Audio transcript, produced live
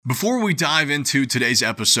Before we dive into today's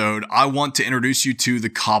episode, I want to introduce you to the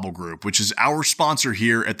Cobble Group, which is our sponsor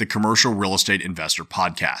here at the Commercial Real Estate Investor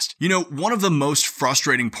Podcast. You know, one of the most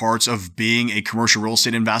frustrating parts of being a commercial real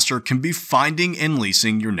estate investor can be finding and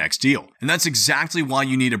leasing your next deal. And that's exactly why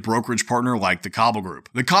you need a brokerage partner like the Cobble Group.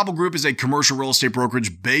 The Cobble Group is a commercial real estate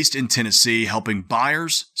brokerage based in Tennessee, helping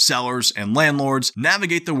buyers, sellers, and landlords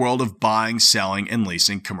navigate the world of buying, selling, and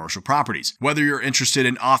leasing commercial properties. Whether you're interested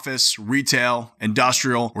in office, retail,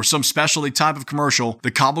 industrial, or some specialty type of commercial, the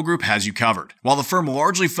Cobble Group has you covered. While the firm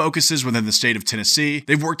largely focuses within the state of Tennessee,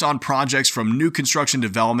 they've worked on projects from new construction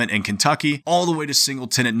development in Kentucky all the way to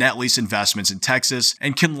single-tenant net lease investments in Texas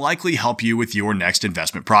and can likely help you with your next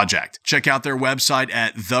investment project. Check out their website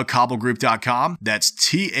at thecobblegroup.com. That's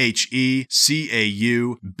THECAUBLE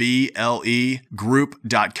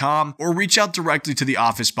group.com, or reach out directly to the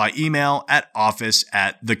office by email at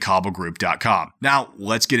office@thecobblegroup.com. Now,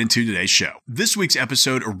 let's get into today's show. This week's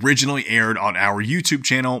episode originally aired on our YouTube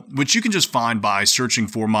channel, which you can just find by searching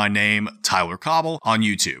for my name, Tyler Cobble, on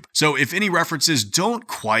YouTube. So if any references don't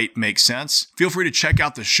quite make sense, feel free to check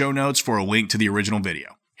out the show notes for a link to the original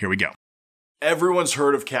video. Here we go. Everyone's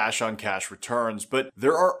heard of cash-on-cash returns, but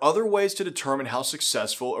there are other ways to determine how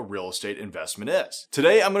successful a real estate investment is.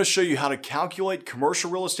 Today, I'm going to show you how to calculate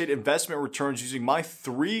commercial real estate investment returns using my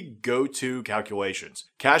three go-to calculations: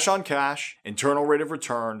 cash-on-cash, internal rate of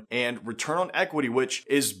return, and return on equity, which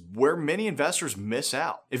is where many investors miss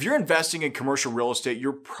out. If you're investing in commercial real estate,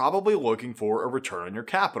 you're probably looking for a return on your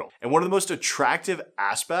capital. And one of the most attractive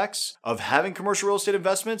aspects of having commercial real estate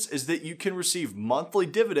investments is that you can receive monthly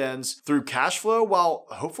dividends through cash flow while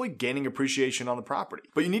hopefully gaining appreciation on the property.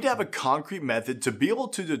 But you need to have a concrete method to be able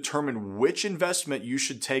to determine which investment you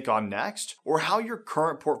should take on next, or how your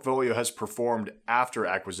current portfolio has performed after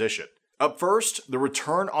acquisition. Up first, the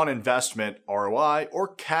return on investment, ROI, or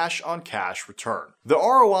cash-on-cash return. The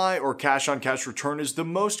ROI, or cash-on-cash return, is the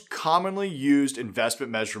most commonly used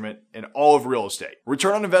investment measurement in all of real estate.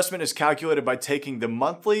 Return on investment is calculated by taking the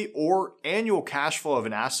monthly or annual cash flow of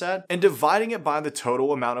an asset and dividing it by the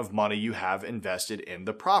total amount of money you have invested in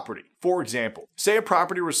the property. For example, say a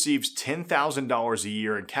property receives $10,000 a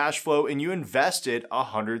year in cash flow and you invested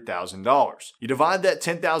 $100,000. You divide that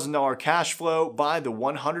 $10,000 cash flow by the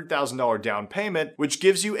 $100,000 down payment, which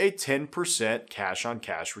gives you a 10%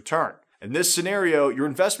 cash-on-cash return. In this scenario, your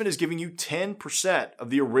investment is giving you 10% of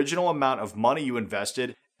the original amount of money you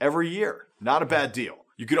invested every year. Not a bad deal.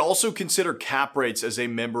 You could also consider cap rates as a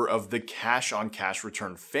member of the cash-on-cash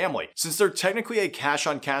return family, since they're technically a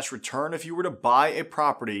cash-on-cash return if you were to buy a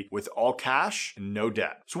property with all cash and no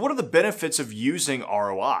debt. So what are the benefits of using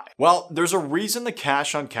ROI? Well, there's a reason the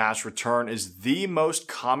cash-on-cash return is the most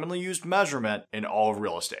commonly used measurement in all of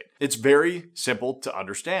real estate. It's very simple to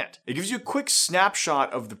understand. It gives you a quick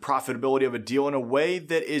snapshot of the profitability of a deal in a way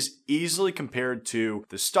that is easily compared to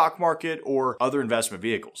the stock market or other investment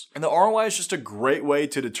vehicles. And the ROI is just a great way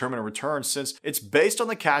to determine a return, since it's based on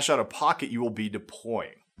the cash out of pocket you will be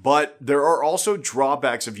deploying. But there are also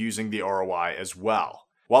drawbacks of using the ROI as well.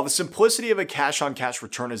 While the simplicity of a cash-on-cash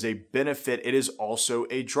return is a benefit, it is also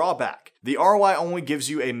a drawback. The ROI only gives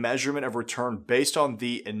you a measurement of return based on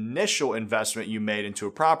the initial investment you made into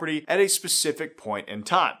a property at a specific point in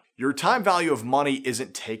time. Your time value of money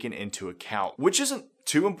isn't taken into account, which isn't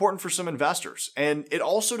too important for some investors, and it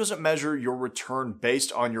also doesn't measure your return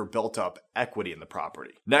based on your built-up equity in the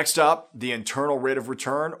property. Next up, the internal rate of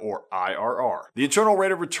return, or IRR. The internal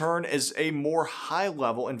rate of return is a more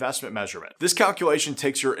high-level investment measurement. This calculation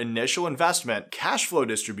takes your initial investment, cash flow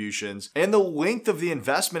distributions, and the length of the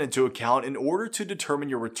investment into account in order to determine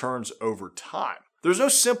your returns over time. There's no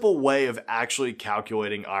simple way of actually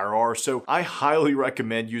calculating IRR, so I highly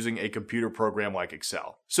recommend using a computer program like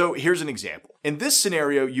Excel. So here's an example. In this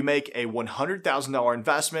scenario, you make a $100,000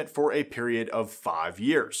 investment for a period of 5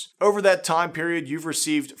 years. Over that time period, you've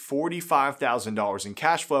received $45,000 in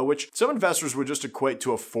cash flow, which some investors would just equate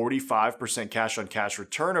to a 45% cash-on-cash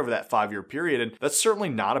return over that 5-year period, and that's certainly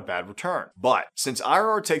not a bad return. But since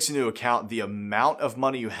IRR takes into account the amount of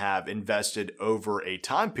money you have invested over a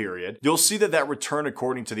time period, you'll see that that return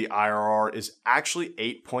according to the IRR is actually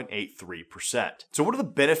 8.83%. So what are the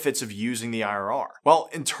benefits of using the IRR? Well,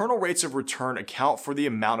 internal rates of return account for the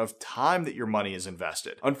amount of time that your money is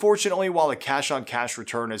invested. Unfortunately, while a cash-on-cash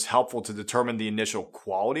return is helpful to determine the initial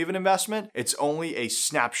quality of an investment, it's only a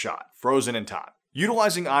snapshot, frozen in time.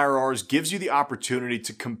 Utilizing IRRs gives you the opportunity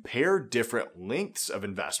to compare different lengths of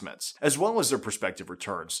investments, as well as their prospective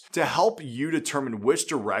returns, to help you determine which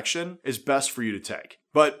direction is best for you to take.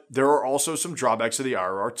 But there are also some drawbacks to the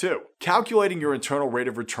IRR too. Calculating your internal rate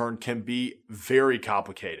of return can be very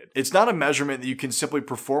complicated. It's not a measurement that you can simply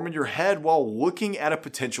perform in your head while looking at a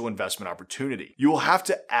potential investment opportunity. You will have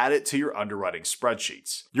to add it to your underwriting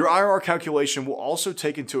spreadsheets. Your IRR calculation will also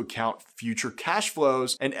take into account future cash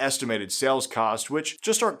flows and estimated sales costs, which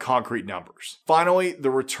just aren't concrete numbers. Finally,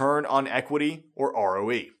 the return on equity, or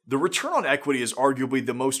ROE. The return on equity is arguably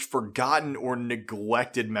the most forgotten or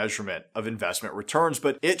neglected measurement of investment returns,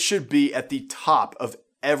 but it should be at the top of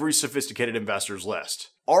every sophisticated investor's list.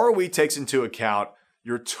 ROE takes into account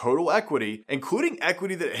your total equity, including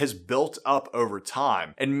equity that has built up over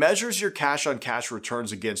time, and measures your cash-on-cash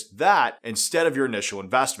returns against that instead of your initial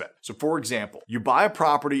investment. So for example, you buy a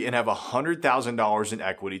property and have $100,000 in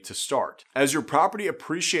equity to start. As your property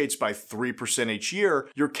appreciates by 3% each year,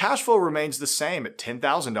 your cash flow remains the same at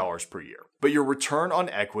 $10,000 per year, but your return on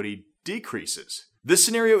equity decreases. This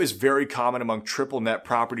scenario is very common among triple net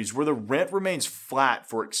properties where the rent remains flat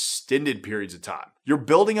for extended periods of time. You're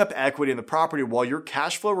building up equity in the property while your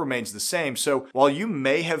cash flow remains the same, so while you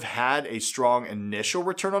may have had a strong initial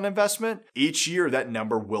return on investment, each year that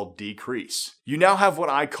number will decrease. You now have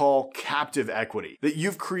what I call captive equity that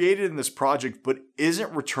you've created in this project but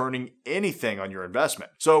isn't returning anything on your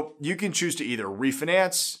investment. So you can choose to either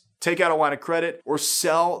refinance, take out a line of credit, or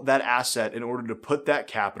sell that asset in order to put that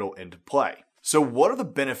capital into play. So what are the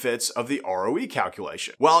benefits of the ROE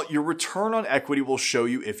calculation? Well, your return on equity will show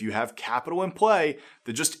you if you have capital in play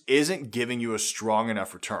that just isn't giving you a strong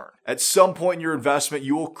enough return. At some point in your investment,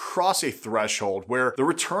 you will cross a threshold where the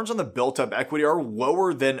returns on the built-up equity are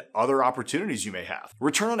lower than other opportunities you may have.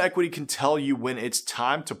 Return on equity can tell you when it's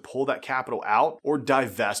time to pull that capital out or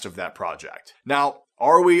divest of that project. Now,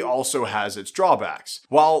 ROE also has its drawbacks.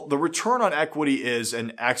 While the return on equity is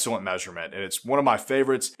an excellent measurement, and it's one of my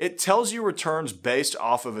favorites, it tells you returns based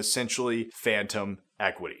off of essentially phantom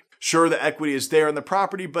equity. Sure, the equity is there in the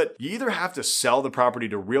property, but you either have to sell the property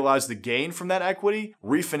to realize the gain from that equity,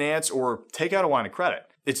 refinance, or take out a line of credit.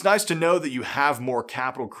 It's nice to know that you have more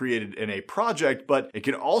capital created in a project, but it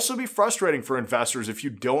can also be frustrating for investors if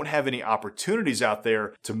you don't have any opportunities out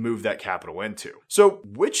there to move that capital into. So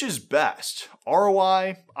which is best,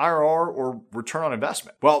 ROI, IRR, or return on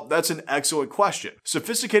investment? Well, that's an excellent question.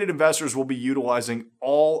 Sophisticated investors will be utilizing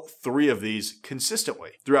all three of these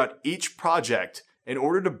consistently throughout each project in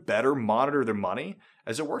order to better monitor their money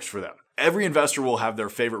as it works for them. Every investor will have their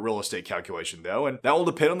favorite real estate calculation though, and that will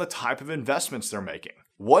depend on the type of investments they're making.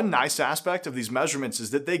 One nice aspect of these measurements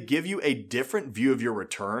is that they give you a different view of your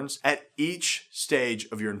returns at each stage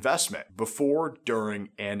of your investment, before, during,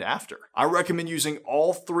 and after. I recommend using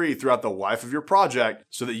all three throughout the life of your project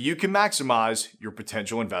so that you can maximize your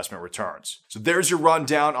potential investment returns. So there's your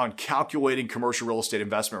rundown on calculating commercial real estate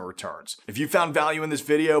investment returns. If you found value in this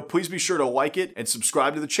video, please be sure to like it and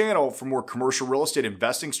subscribe to the channel for more commercial real estate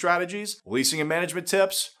investing strategies, leasing and management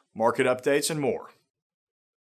tips, market updates, and more.